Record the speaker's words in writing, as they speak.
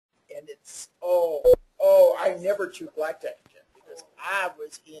it's, I never chewed black jacket gin because I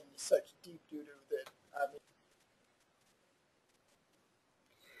was in such deep doo-doo that, I mean.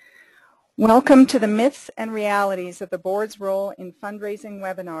 Welcome to the Myths and Realities of the Board's Role in Fundraising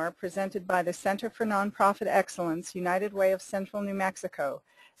webinar presented by the Center for Nonprofit Excellence, United Way of Central New Mexico.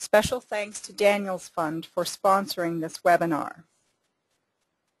 Special thanks to Daniels Fund for sponsoring this webinar.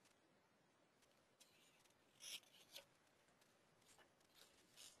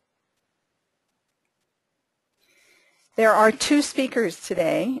 There are two speakers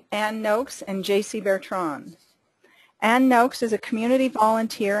today, Ann Noakes and J.C. Bertrand. Ann Noakes is a community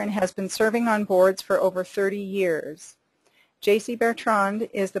volunteer and has been serving on boards for over 30 years. J.C. Bertrand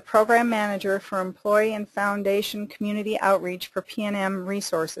is the Program Manager for Employee and Foundation Community Outreach for P&M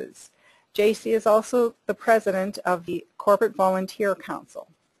Resources. J.C. is also the President of the Corporate Volunteer Council.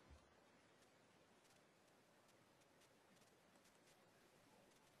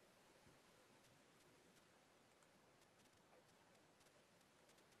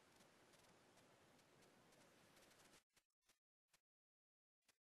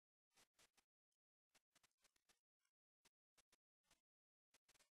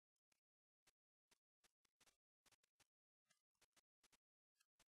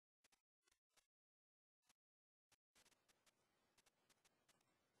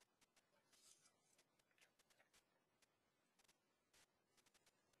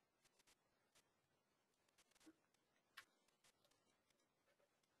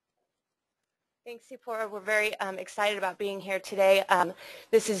 Thanks, Sephora. We're very excited about being here today.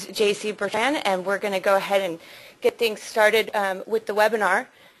 This is J.C. Bertrand, and we're going to go ahead and get things started with the webinar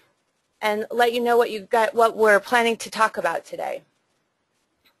and let you know what we're planning to talk about today.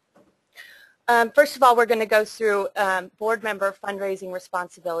 First of all, we're going to go through board member fundraising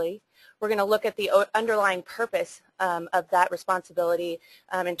responsibility. We're going to look at the underlying purpose of that responsibility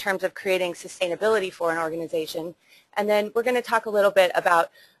in terms of creating sustainability for an organization. And then we're going to talk a little bit about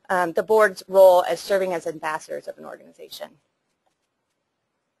the board's role as serving as ambassadors of an organization.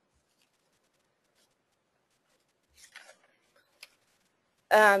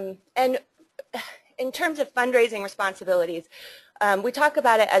 And in terms of fundraising responsibilities, we talk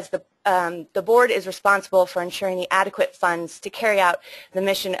about it as the board is responsible for ensuring the adequate funds to carry out the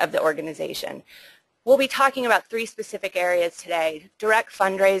mission of the organization. We'll be talking about three specific areas today: direct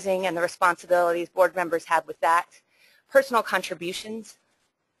fundraising and the responsibilities board members have with that, personal contributions,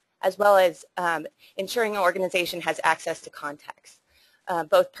 as well as ensuring the organization has access to contacts,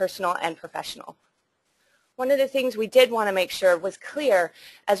 both personal and professional. One of the things we did want to make sure was clear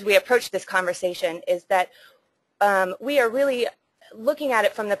as we approach this conversation is that we are really looking at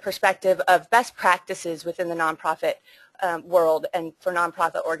it from the perspective of best practices within the nonprofit world and for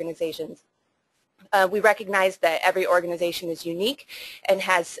nonprofit organizations. We recognize that every organization is unique and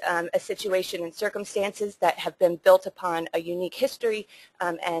has a situation and circumstances that have been built upon a unique history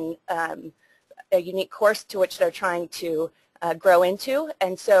and a unique course to which they're trying to grow into.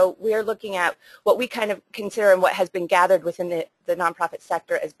 And so we're looking at what we kind of consider and what has been gathered within the nonprofit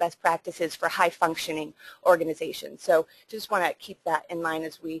sector as best practices for high-functioning organizations. So just want to keep that in mind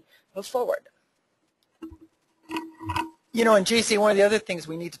as we move forward. You know, and JC, one of the other things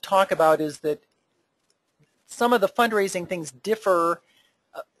we need to talk about is that some of the fundraising things differ,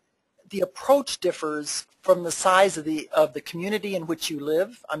 the approach differs from the size of the community in which you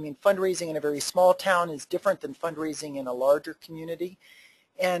live. I mean, fundraising in a very small town is different than fundraising in a larger community,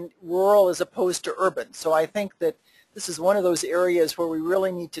 and rural as opposed to urban. So I think that this is one of those areas where we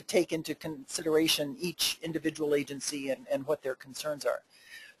really need to take into consideration each individual agency and what their concerns are.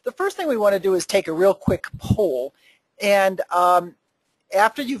 The first thing we want to do is take a real quick poll, and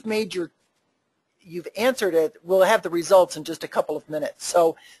after you've answered it, we'll have the results in just a couple of minutes.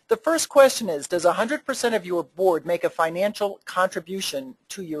 So the first question is, does 100% of your board make a financial contribution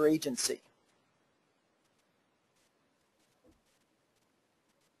to your agency?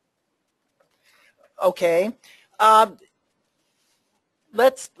 Okay.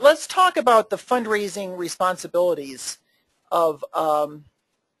 Let's talk about the fundraising responsibilities of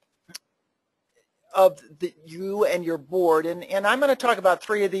you and your board, and I'm going to talk about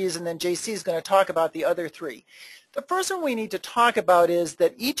three of these, and then JC is going to talk about the other three. The first one we need to talk about is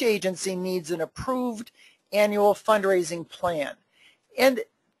that each agency needs an approved annual fundraising plan, and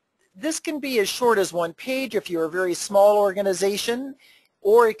this can be as short as 1 page if you're a very small organization,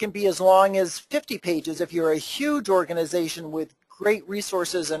 or it can be as long as 50 pages if you're a huge organization with great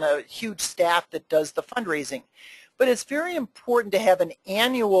resources and a huge staff that does the fundraising. But it's very important to have an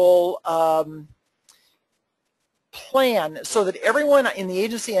annual plan so that everyone in the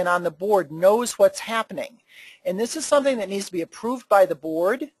agency and on the board knows what's happening. And this is something that needs to be approved by the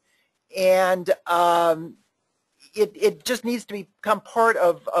board, and it just needs to become part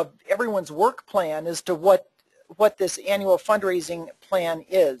of everyone's work plan as to what this annual fundraising plan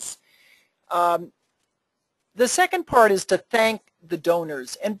is. The second part is to thank the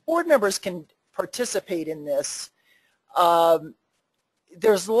donors, and board members can participate in this.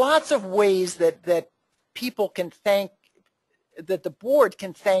 There's lots of ways that people can thank, that the board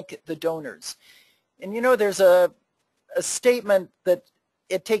can thank the donors. And you know, there's a statement that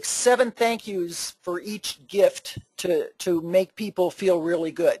it takes 7 thank yous for each gift to make people feel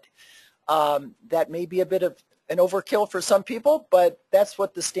really good. That may be a bit of an overkill for some people, but that's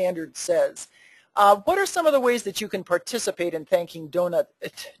what the standard says. What are some of the ways that you can participate in thanking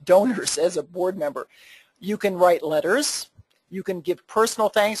donors as a board member? You can write letters. You can give personal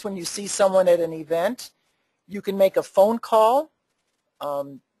thanks when you see someone at an event. You can make a phone call.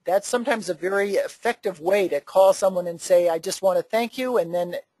 That's sometimes a very effective way to call someone and say, I just want to thank you, and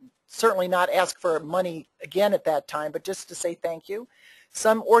then certainly not ask for money again at that time, but just to say thank you.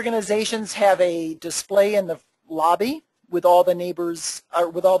 Some organizations have a display in the lobby with all the neighbors,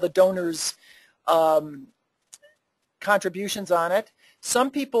 with all the donors' contributions on it. Some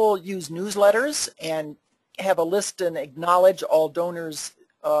people use newsletters and have a list and acknowledge all donors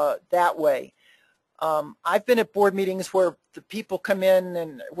that way. I've been at board meetings where the people come in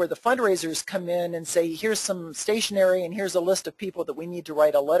and where the fundraisers come in and say, here's some stationery and here's a list of people that we need to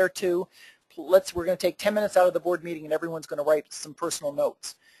write a letter to. We're going to take 10 minutes out of the board meeting and everyone's going to write some personal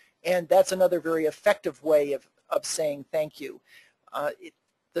notes. And that's another very effective way of saying thank you.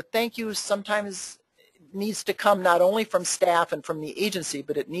 The thank you sometimes needs to come not only from staff and from the agency,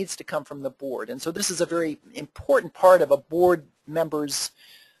 but it needs to come from the board. And so this is a very important part of a board member's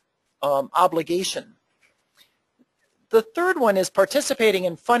obligation. The third one is participating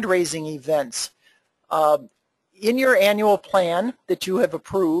in fundraising events. In your annual plan that you have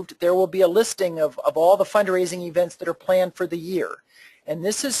approved, there will be a listing of all the fundraising events that are planned for the year. And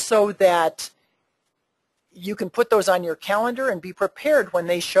this is so that you can put those on your calendar and be prepared when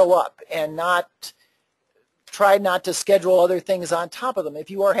they show up, and try not to schedule other things on top of them.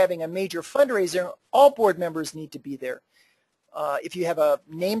 If you are having a major fundraiser, all board members need to be there. If you have a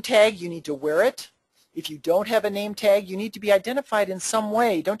name tag, you need to wear it. If you don't have a name tag, you need to be identified in some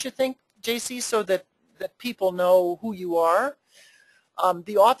way, don't you think, JC, so that people know who you are?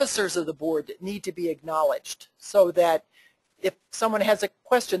 The officers of the board need to be acknowledged so that if someone has a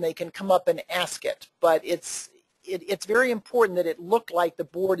question, they can come up and ask it. But it's very important that it look like the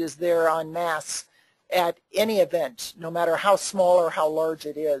board is there en masse at any event, no matter how small or how large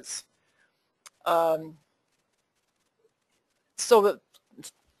it is. So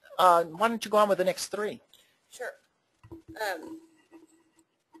why don't you go on with the next 3? Sure.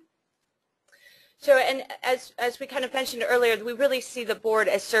 So, and as we kind of mentioned earlier, we really see the board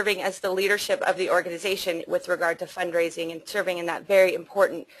as serving as the leadership of the organization with regard to fundraising, and serving in that very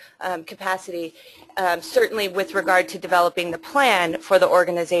important capacity, certainly with regard to developing the plan for the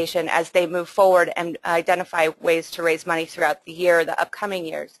organization as they move forward and identify ways to raise money throughout the year, the upcoming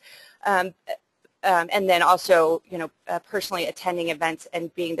years. And then also, you know, personally attending events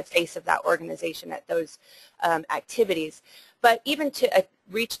and being the face of that organization at those activities. But even to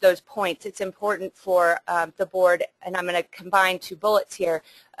reach those points, it's important for the board, and I'm going to combine 2 bullets here,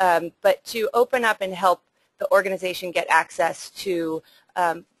 but to open up and help the organization get access to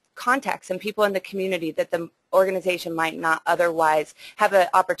contacts and people in the community that the organization might not otherwise have an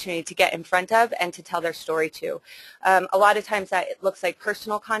opportunity to get in front of and to tell their story to. A lot of times that it looks like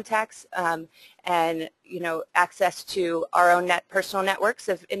personal contacts and, you know, access to our own personal networks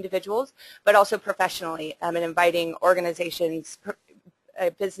of individuals, but also professionally, and inviting organizations,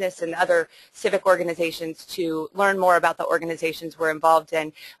 business and other civic organizations to learn more about the organizations we're involved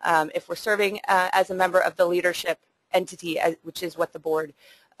in. If we're serving as a member of the leadership entity, which is what the board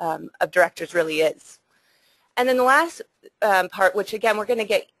of directors really is. And then the last part, which again we're going to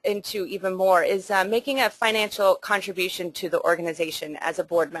get into even more, is making a financial contribution to the organization as a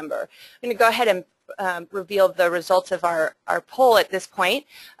board member. I'm going to go ahead and reveal the results of our poll at this point.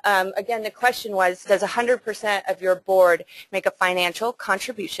 Again, the question was, does 100% of your board make a financial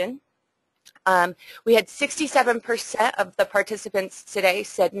contribution? We had 67% of the participants today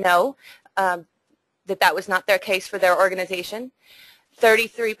said no, that was not their case for their organization.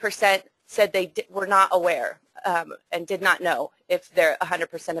 33% said they were not aware and did not know if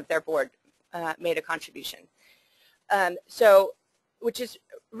 100% of their board made a contribution. So, which is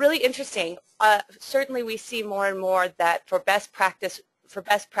really interesting. Certainly we see more and more that for best practices,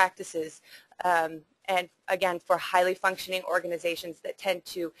 and again, for highly functioning organizations that tend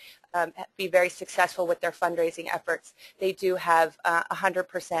to be very successful with their fundraising efforts, they do have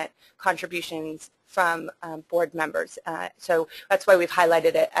 100% contributions from board members. So that's why we've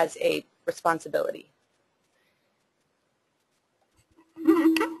highlighted it as a responsibility.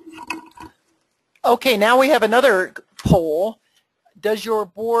 Okay, now we have another poll. Does your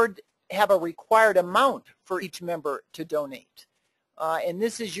board have a required amount for each member to donate? And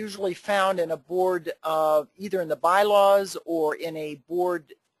this is usually found in a board, either in the bylaws or in a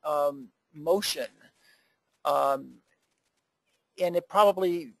board motion. And it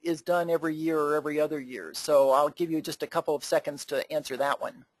probably is done every year or every other year. So I'll give you just a couple of seconds to answer that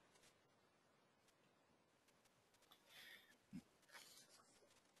one.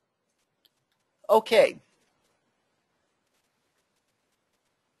 Okay.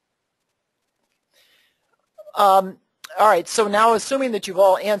 All right, so now assuming that you've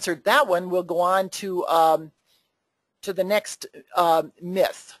all answered that one, we'll go on to the next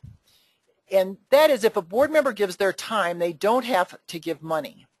myth. And that is, if a board member gives their time, they don't have to give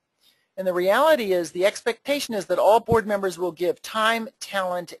money. And the reality is, the expectation is that all board members will give time,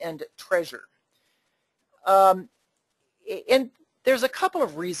 talent, and treasure. And there's a couple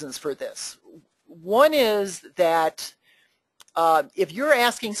of reasons for this. One is that if you're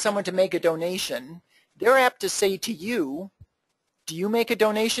asking someone to make a donation, they're apt to say to you, do you make a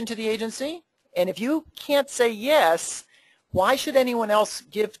donation to the agency? And if you can't say yes, why should anyone else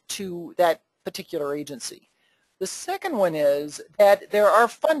give to that particular agency? The second one is that there are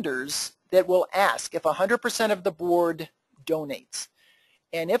funders that will ask if 100% of the board donates.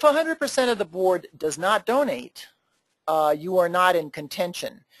 And if 100% of the board does not donate, you are not in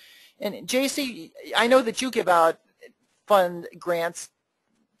contention. And JC, I know that you give out fund grants.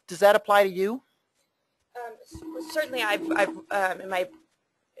 Does that apply to you? Certainly, I've in my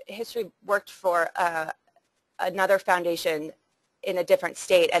history worked for another foundation in a different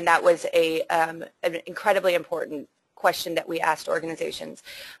state, and that was an incredibly important question that we asked organizations.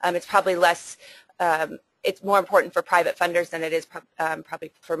 It's probably less, it's more important for private funders than it is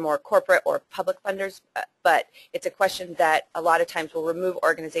probably for more corporate or public funders, but it's a question that a lot of times will remove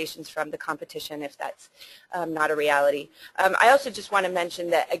organizations from the competition if that's not a reality. I also just want to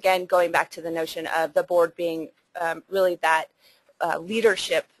mention that, again, going back to the notion of the board being really that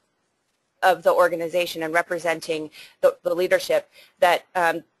leadership of the organization and representing the leadership, that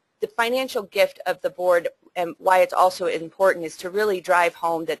the financial gift of the board and why it's also important is to really drive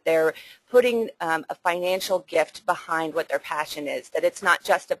home that they're putting a financial gift behind what their passion is, that it's not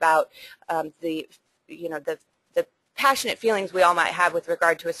just about the passionate feelings we all might have with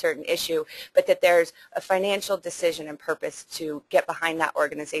regard to a certain issue, but that there's a financial decision and purpose to get behind that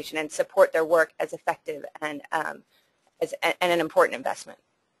organization and support their work as effective and an important investment.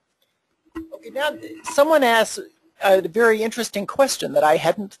 Okay, now someone asked a very interesting question that I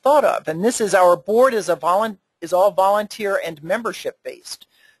hadn't thought of, and this is, our board is all volunteer and membership based,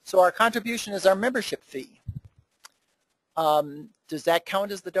 so our contribution is our membership fee. Does that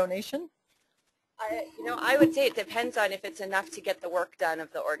count as the donation? I would say it depends on if it's enough to get the work done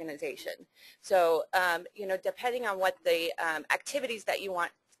of the organization. So, depending on what the activities that you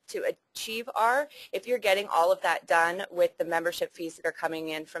want to achieve are, if you're getting all of that done with the membership fees that are coming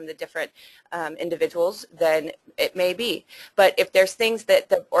in from the different individuals, then it may be. But if there's things that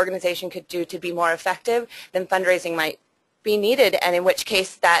the organization could do to be more effective, then fundraising might be needed, and in which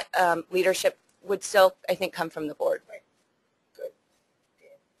case that leadership would still, I think, come from the board. Right. Good.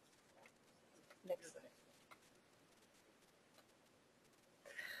 Next.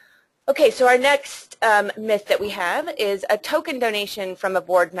 Okay, so our next myth that we have is a token donation from a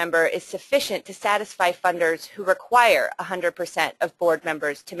board member is sufficient to satisfy funders who require 100% of board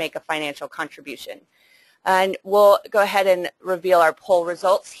members to make a financial contribution. And we'll go ahead and reveal our poll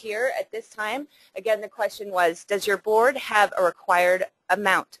results here at this time. Again, the question was, does your board have a required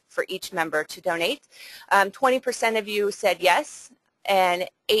amount for each member to donate? 20% of you said yes, and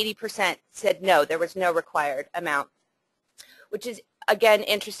 80% said no, there was no required amount, which is, again,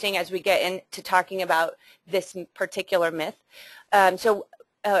 interesting as we get into talking about this particular myth. And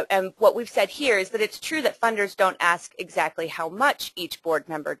what we've said here is that it's true that funders don't ask exactly how much each board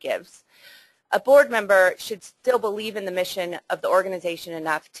member gives. A board member should still believe in the mission of the organization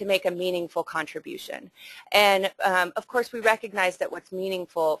enough to make a meaningful contribution. And of course, we recognize that what's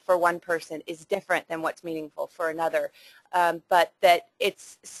meaningful for one person is different than what's meaningful for another, but that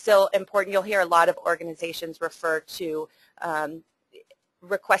it's still important. You'll hear a lot of organizations refer to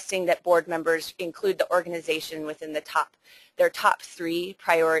requesting that board members include the organization within their top 3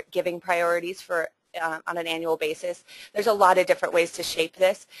 giving priorities for on an annual basis. There's a lot of different ways to shape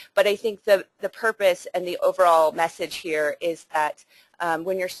this, but I think the purpose and the overall message here is that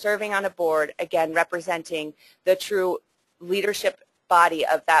when you're serving on a board, again, representing the true leadership body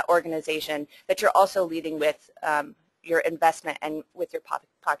of that organization, that you're also leading with your investment and with your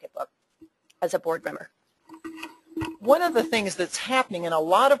pocketbook as a board member. One of the things that's happening in a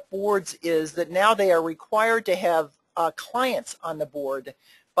lot of boards is that now they are required to have clients on the board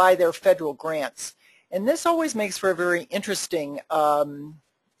by their federal grants. And this always makes for a very interesting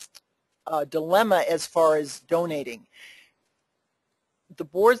dilemma as far as donating. The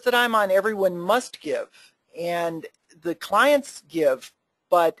boards that I'm on, everyone must give, and the clients give,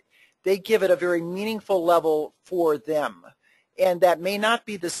 but they give at a very meaningful level for them. And that may not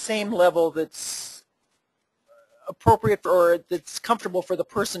be the same level that's appropriate for, or that's comfortable for the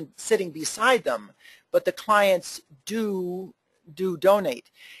person sitting beside them, but the clients do donate.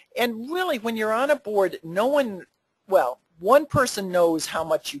 And really, when you're on a board, no one, well, one person knows how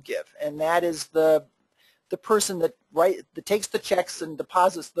much you give, and that is the person that takes the checks and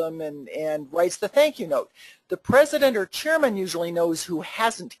deposits them and writes the thank you note. The president or chairman usually knows who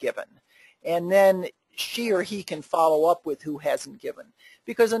hasn't given, and then she or he can follow up with who hasn't given.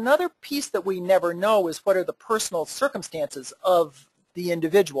 Because another piece that we never know is what are the personal circumstances of the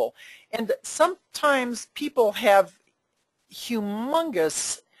individual. And sometimes people have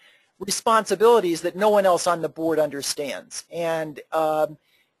humongous responsibilities that no one else on the board understands, and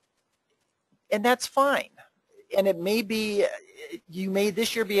that's fine. And it may be, you may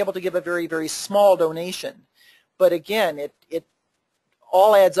this year be able to give a very, very small donation, but again, it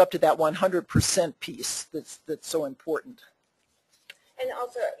all adds up to that 100% piece that's so important. And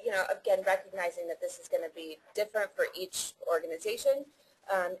also, you know, again, recognizing that this is going to be different for each organization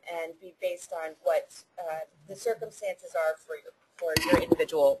and be based on what the circumstances are for your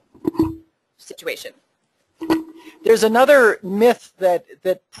individual situation. There's another myth that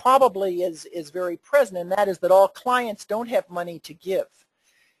probably is very present, and that is that all clients don't have money to give.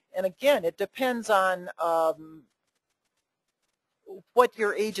 And again, it depends on what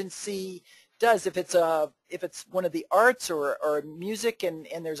your agency does. If it's one of the arts or music and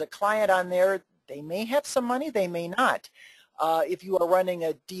there's a client on there, they may have some money, they may not. If you are running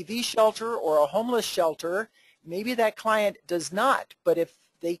a DV shelter or a homeless shelter, maybe that client does not, but if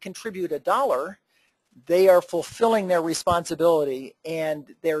they contribute $1, they are fulfilling their responsibility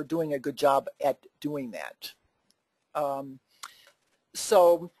and they're doing a good job at doing that.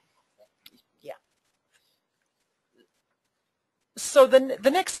 So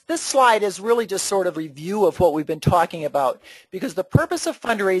this slide is really just sort of a review of what we've been talking about, because the purpose of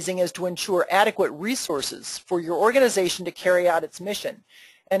fundraising is to ensure adequate resources for your organization to carry out its mission.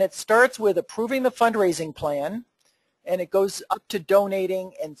 And it starts with approving the fundraising plan, and it goes up to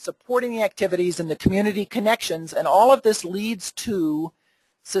donating and supporting the activities and the community connections, and all of this leads to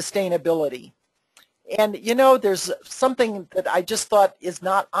sustainability. And you know, there's something that I just thought is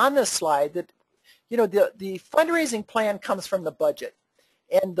not on this slide, that you know, the fundraising plan comes from the budget,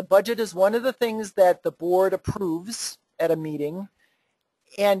 and the budget is one of the things that the board approves at a meeting,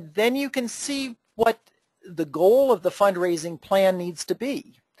 and then you can see what the goal of the fundraising plan needs to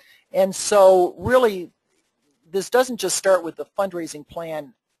be. And so really, this doesn't just start with the fundraising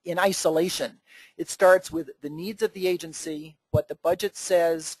plan in isolation. It starts with the needs of the agency, what the budget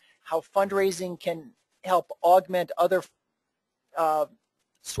says, how fundraising can help augment other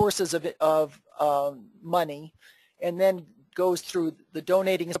sources of money, and then goes through the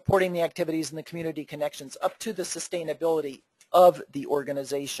donating and supporting the activities and the community connections up to the sustainability of the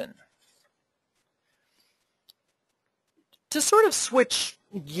organization. To sort of switch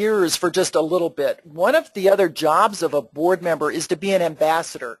gears for just a little bit, one of the other jobs of a board member is to be an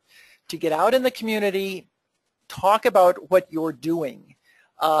ambassador, to get out in the community, talk about what you're doing.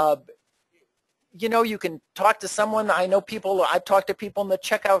 You know, you can talk to someone. I know people, I've talked to people in the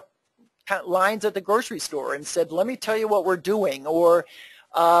checkout lines at the grocery store and said, let me tell you what we're doing, or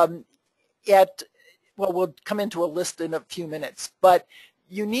well, we'll come into a list in a few minutes, but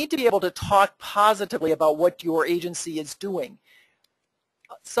you need to be able to talk positively about what your agency is doing.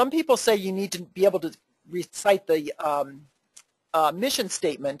 Some people say you need to be able to recite the mission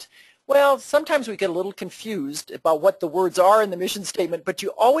statement. Well, sometimes we get a little confused about what the words are in the mission statement, but you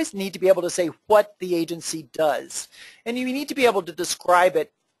always need to be able to say what the agency does. And you need to be able to describe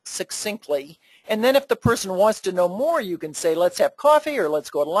it succinctly. And then if the person wants to know more, you can say, let's have coffee, or let's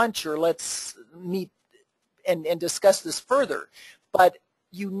go to lunch, or let's meet and discuss this further. But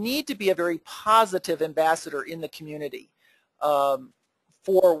you need to be a very positive ambassador in the community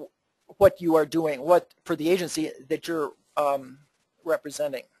for what you are doing, for the agency that you're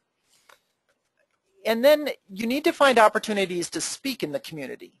representing. And then you need to find opportunities to speak in the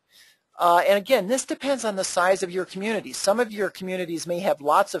community. And again, this depends on the size of your community. Some of your communities may have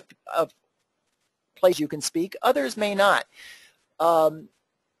lots of places you can speak. Others may not.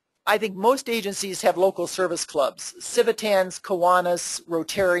 I think most agencies have local service clubs, Civitans, Kiwanis,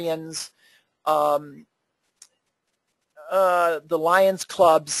 Rotarians, the Lions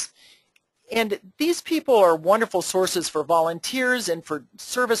clubs. And these people are wonderful sources for volunteers and for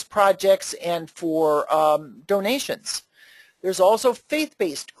service projects and for donations. There's also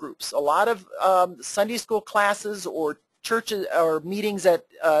faith-based groups. A lot of Sunday school classes or churches or meetings at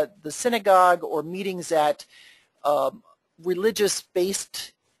the synagogue or meetings at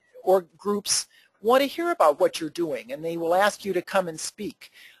religious-based or groups want to hear about what you're doing, and they will ask you to come and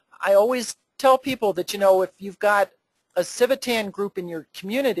speak. I always tell people that, you know, if you've got a Civitan group in your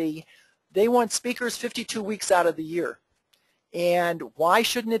community, they want speakers 52 weeks out of the year. And why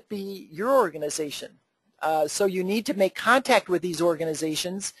shouldn't it be your organization? So you need to make contact with these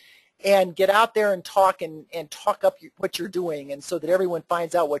organizations and get out there and talk talk up what you're doing, and so that everyone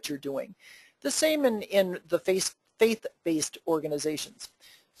finds out what you're doing. The same in the faith-based organizations.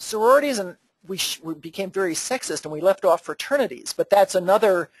 Sororities, and we became very sexist and we left off fraternities, but that's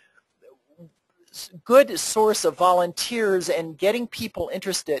another good source of volunteers and getting people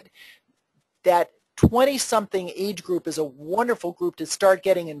interested. That 20-something age group is a wonderful group to start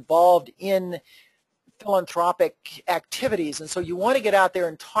getting involved in philanthropic activities, and so you want to get out there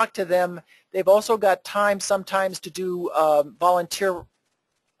and talk to them. They've also got time sometimes to do volunteer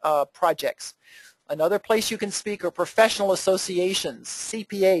projects. Another place you can speak are professional associations,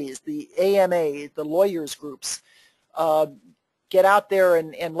 CPAs, the AMA, the lawyers groups. Get out there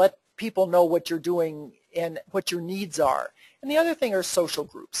and let people know what you're doing and what your needs are. And the other thing are social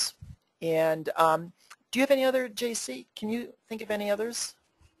groups. And do you have any other, JC? Can you think of any others?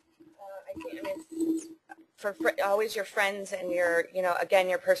 I mean, for always your friends and your, you know, again,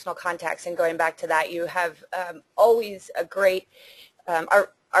 your personal contacts, and going back to that, you have always a great,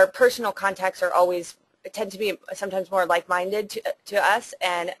 our personal contacts are always, tend to be sometimes more like-minded to us,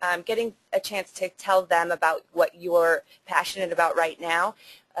 and getting a chance to tell them about what you're passionate about right now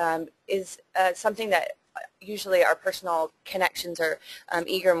is something that usually our personal connections are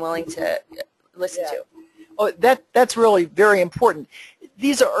eager and willing to listen to. Oh, that's really very important.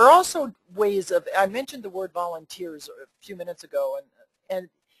 These are also ways of, I mentioned the word volunteers a few minutes ago, and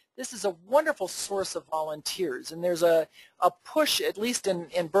this is a wonderful source of volunteers, and there's a push, at least in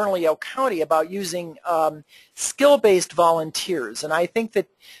Bernalillo County, about using skill-based volunteers, and I think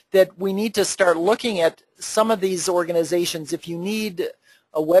that we need to start looking at some of these organizations. If you need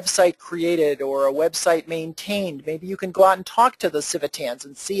a website created or a website maintained, maybe you can go out and talk to the Civitans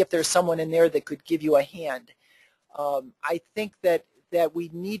and see if there's someone in there that could give you a hand. I think that we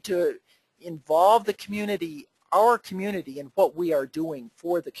need to involve the community, our community, in what we are doing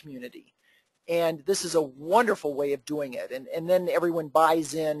for the community. And this is a wonderful way of doing it. And then everyone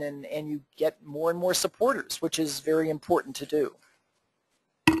buys in, and you get more and more supporters, which is very important to do.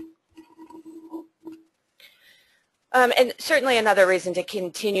 And certainly another reason to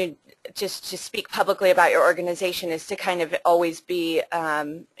continue just to speak publicly about your organization is to kind of always be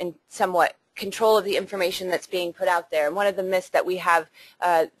in somewhat control of the information that's being put out there. And one of the myths that we have,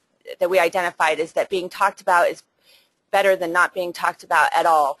 that we identified, is that being talked about is better than not being talked about at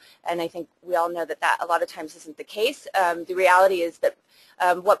all. And I think we all know that that a lot of times isn't the case. The reality is that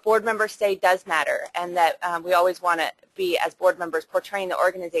what board members say does matter, and that we always want to be, as board members, portraying the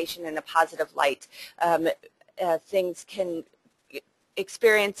organization in a positive light. Things can,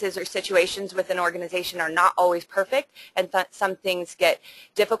 experiences or situations with an organization are not always perfect, and some things get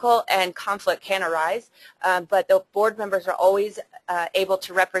difficult and conflict can arise, but the board members are always able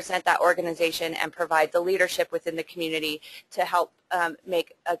to represent that organization and provide the leadership within the community to help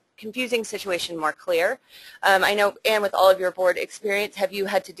make a confusing situation more clear. I know, Anne, with all of your board experience, have you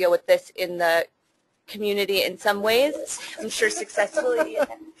had to deal with this in the community in some ways? I'm sure successfully.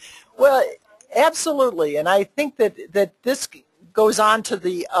 Well, absolutely, and I think that this goes on to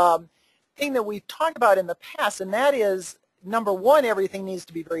the thing that we've talked about in the past, and that is, number one, everything needs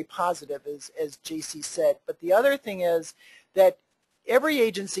to be very positive, as JC said, but the other thing is that every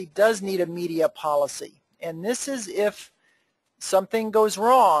agency does need a media policy, and this is if something goes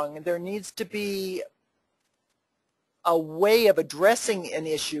wrong, there needs to be a way of addressing an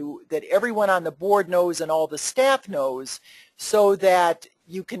issue that everyone on the board knows and all the staff knows, so that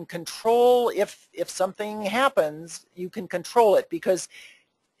you can control, if something happens, you can control it. Because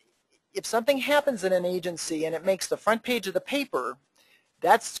if something happens in an agency and it makes the front page of the paper,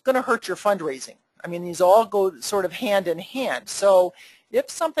 that's going to hurt your fundraising. I mean, these all go sort of hand in hand. So if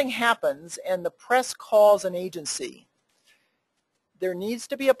something happens and the press calls an agency, there needs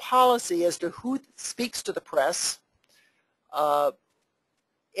to be a policy as to who speaks to the press,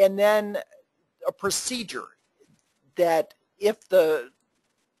 and then a procedure that if the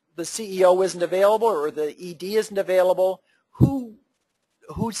CEO isn't available or the ED isn't available, who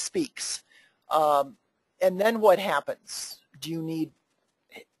speaks? And then what happens? Do you need,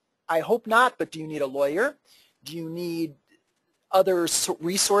 I hope not, but do you need a lawyer? Do you need other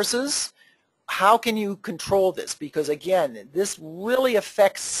resources? How can you control this? Because again, this really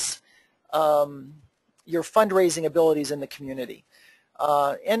affects your fundraising abilities in the community.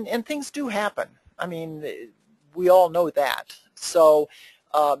 And things do happen. I mean, we all know that. So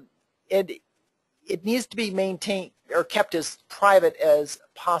it needs to be maintained or kept as private as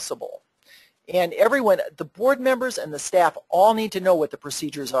possible. And everyone, the board members and the staff all need to know what the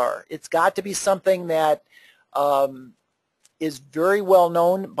procedures are. It's got to be something that is very well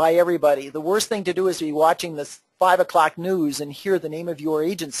known by everybody. The worst thing to do is be watching this 5 o'clock news and hear the name of your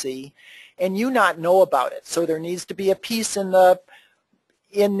agency and you not know about it. So there needs to be a piece in the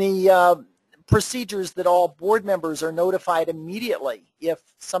procedures that all board members are notified immediately if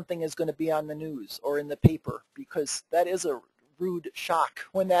something is going to be on the news or in the paper, because that is a rude shock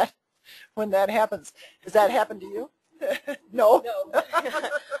when that happens. Does that happen to you? No? No,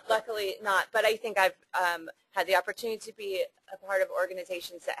 luckily not. But I think I've had the opportunity to be a part of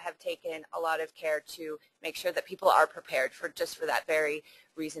organizations that have taken a lot of care to make sure that people are prepared for that very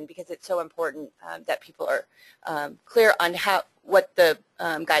reason, because it's so important that people are clear on what the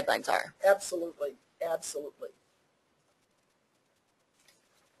guidelines are. Absolutely, absolutely.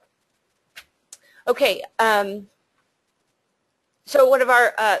 Okay, so one of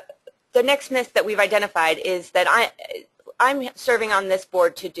our the next myth that we've identified is that I'm serving on this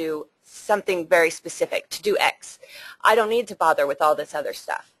board to do something very specific, to do X. I don't need to bother with all this other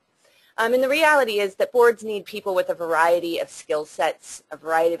stuff. And the reality is that boards need people with a variety of skill sets, a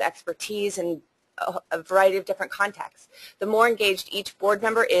variety of expertise, and a variety of different contexts. The more engaged each board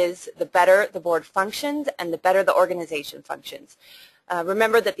member is, the better the board functions and the better the organization functions.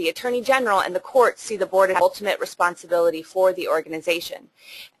 Remember that the Attorney General and the courts see the board as ultimate responsibility for the organization.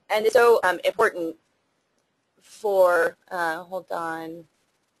 And it's so important for, hold on,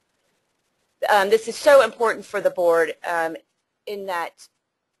 this is so important for the board in that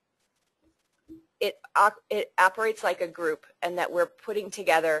it operates like a group, and that we're putting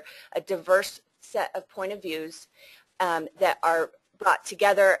together a diverse set of point of views that are brought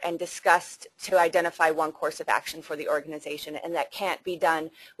together and discussed to identify one course of action for the organization, and that can't be done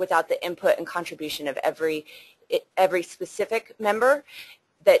without the input and contribution of every specific member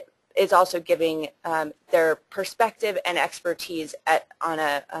that is also giving their perspective and expertise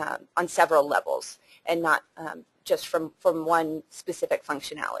on several levels, and not just from one specific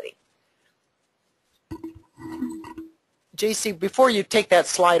functionality. JC, before you take that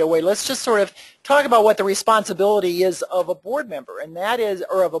slide away, let's just sort of talk about what the responsibility is of a board member, and that is,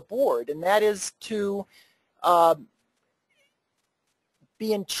 or of a board, and that is to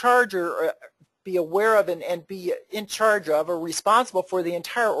be in charge or be aware of and be in charge of or responsible for the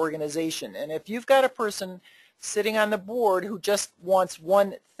entire organization. And if you've got a person sitting on the board who just wants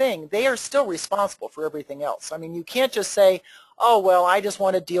one thing, they are still responsible for everything else. I mean, you can't just say, oh, well, I just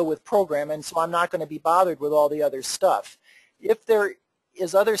want to deal with program, and so I'm not going to be bothered with all the other stuff. If there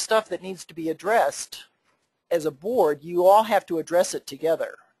is other stuff that needs to be addressed as a board, you all have to address it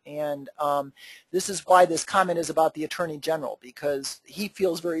together. And this is why this comment is about the Attorney General, because he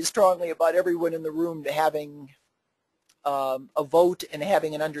feels very strongly about everyone in the room having a vote and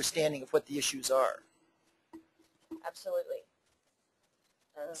having an understanding of what the issues are. Absolutely.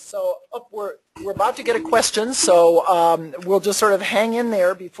 So we're about to get a question, so we'll just sort of hang in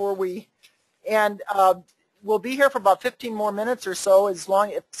there before we, and we'll be here for about 15 more minutes or so. As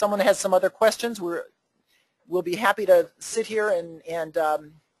long, if someone has some other questions, we'll be happy to sit here and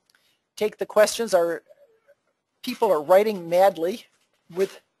take the questions. Our people are writing madly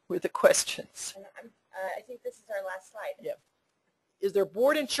with the questions. I think this is our last slide. Yeah. Is there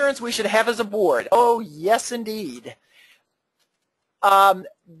board insurance we should have as a board? Oh, yes, indeed.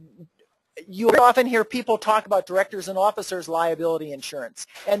 You often hear people talk about directors and officers liability insurance,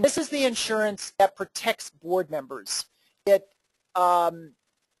 and this is the insurance that protects board members. If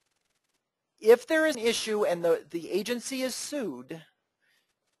there is an issue and the agency is sued,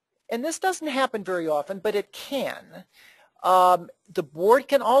 and this doesn't happen very often, but it can, the board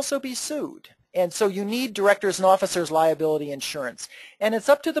can also be sued. And so you need directors and officers liability insurance. And it's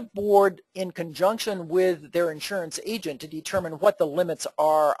up to the board in conjunction with their insurance agent to determine what the limits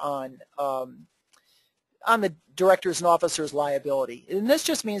are on directors and officers liability. And this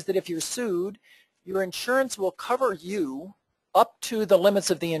just means that if you're sued, your insurance will cover you up to the limits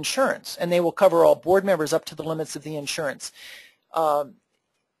of the insurance, and they will cover all board members up to the limits of the insurance.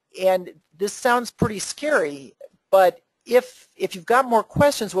 And this sounds pretty scary, but if you've got more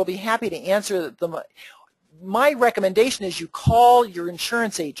questions, we'll be happy to answer them. My recommendation is you call your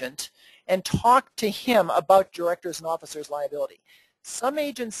insurance agent and talk to him about directors and officers liability. Some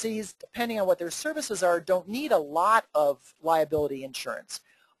agencies, depending on what their services are, don't need a lot of liability insurance.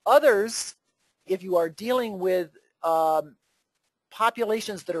 Others, if you are dealing with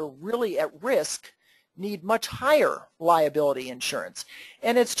populations that are really at risk, need much higher liability insurance.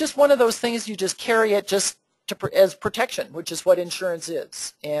 And it's just one of those things, you just carry it just as protection, which is what insurance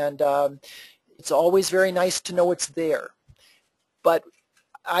is. And it's always very nice to know it's there. But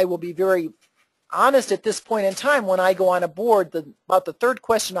I will be very honest at this point in time, when I go on a board, about the third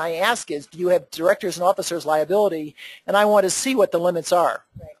question I ask is, do you have directors and officers liability? And I want to see what the limits are.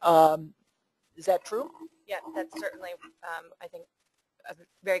 Right. Is that true? Yeah, that's certainly, I think, a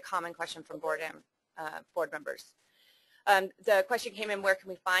very common question from board members. The question came in, where can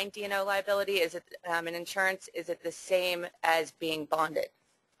we find D&O liability? Is it an insurance? Is it the same as being bonded?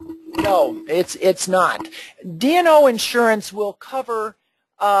 No, it's not. D&O insurance will cover,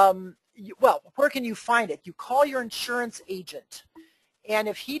 well, where can you find it? You call your insurance agent, and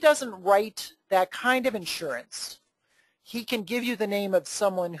if he doesn't write that kind of insurance, he can give you the name of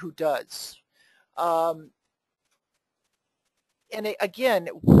someone who does. And again,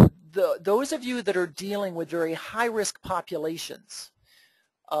 those of you that are dealing with very high-risk populations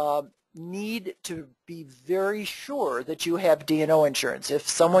need to be very sure that you have D&O insurance. If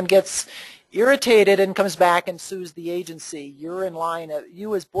someone gets irritated and comes back and sues the agency, you're in line.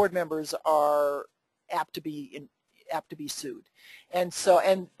 You as board members are apt to be sued, and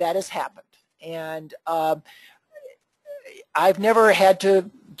that has happened. And I've never had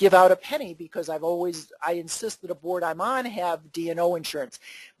to give out a penny because I insist that a board I'm on have D&O insurance.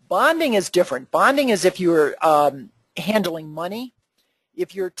 Bonding is different. Bonding is if you're handling money.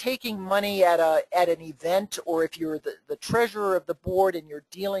 If you're taking money at an event, or if you're the treasurer of the board and you're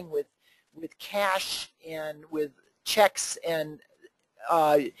dealing with cash and with checks, and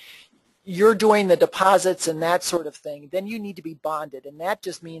you're doing the deposits and that sort of thing, then you need to be bonded. And that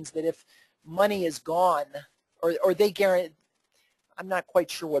just means that if money is gone, or they guarantee, I'm not quite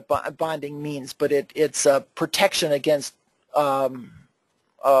sure what bonding means, but it's a protection against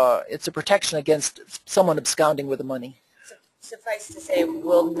someone absconding with the money. Suffice to say,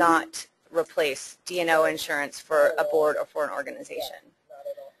 will not replace D&O insurance for a board or for an organization. Not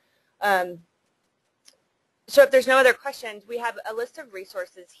at all. So if there's no other questions, we have a list of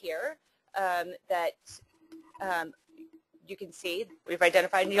resources here that you can see. We've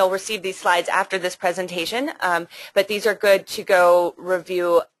identified, and you'll receive these slides after this presentation, but these are good to go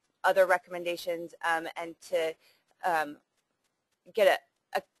review other recommendations and to get an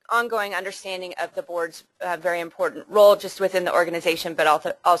ongoing understanding of the board's very important role just within the organization,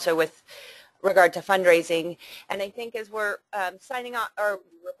 but also with regard to fundraising. And I think as we're signing off, or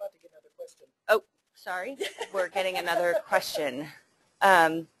we're about to get another question. Oh, sorry, we're getting another question.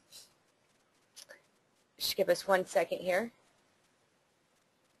 Just give us 1 second here.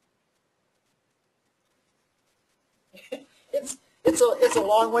 It's a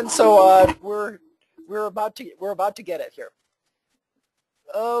long one, so we're about to get it here.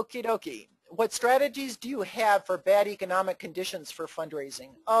 Okie dokie. What strategies do you have for bad economic conditions for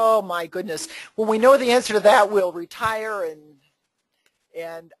fundraising? Oh my goodness. When we know the answer to that, we'll retire. And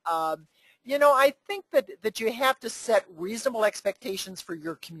you know, I think that you have to set reasonable expectations for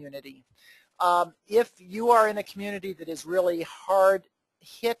your community. If you are in a community that is really hard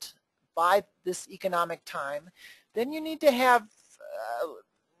hit by this economic time, then you need to have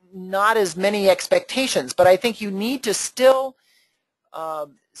not as many expectations. But I think you need to still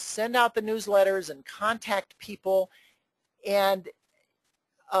send out the newsletters and contact people, and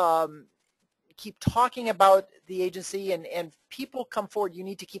keep talking about the agency, and people come forward. You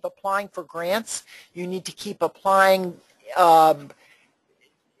need to keep applying for grants. You need to keep applying, as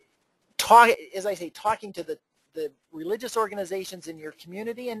I say, talking to the religious organizations in your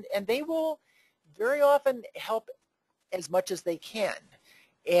community, and they will very often help as much as they can.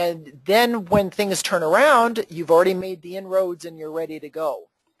 And then when things turn around, you've already made the inroads and you're ready to go.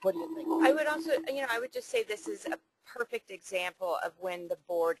 What do you think? I would also, I would just say this is a perfect example of when the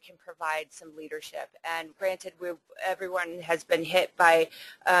board can provide some leadership. And granted, everyone has been hit by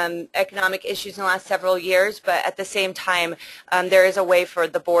economic issues in the last several years, but at the same time, there is a way for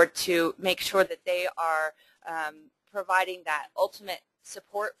the board to make sure that they are providing that ultimate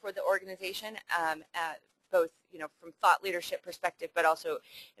support for the organization both from thought leadership perspective, but also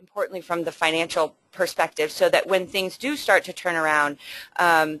importantly from the financial perspective, so that when things do start to turn around,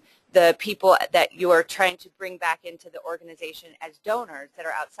 the people that you are trying to bring back into the organization as donors that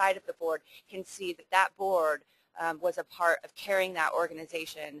are outside of the board can see that that board was a part of carrying that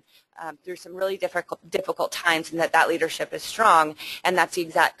organization through some really difficult times, and that leadership is strong, and that's the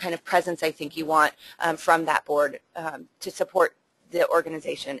exact kind of presence I think you want from that board to support the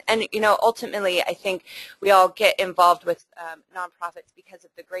organization. And ultimately I think we all get involved with nonprofits because of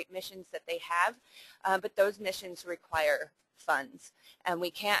the great missions that they have, but those missions require funds, and we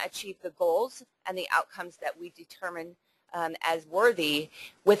can't achieve the goals and the outcomes that we determine as worthy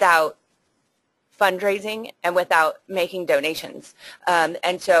without fundraising and without making donations.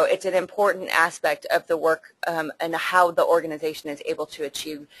 And so it's an important aspect of the work and how the organization is able to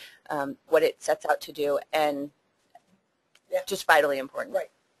achieve what it sets out to do, and just vitally important.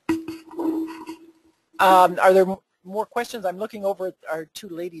 Right. Are there more questions? I'm looking over at our two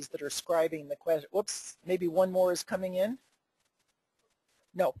ladies that are scribing the question. Whoops, maybe one more is coming in.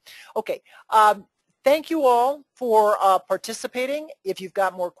 No. Okay. Thank you all for participating. If you've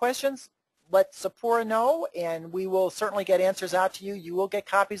got more questions, let Sephora know, and we will certainly get answers out to you. You will get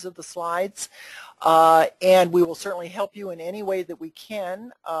copies of the slides, and we will certainly help you in any way that we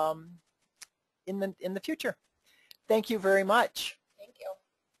can in the future. Thank you very much.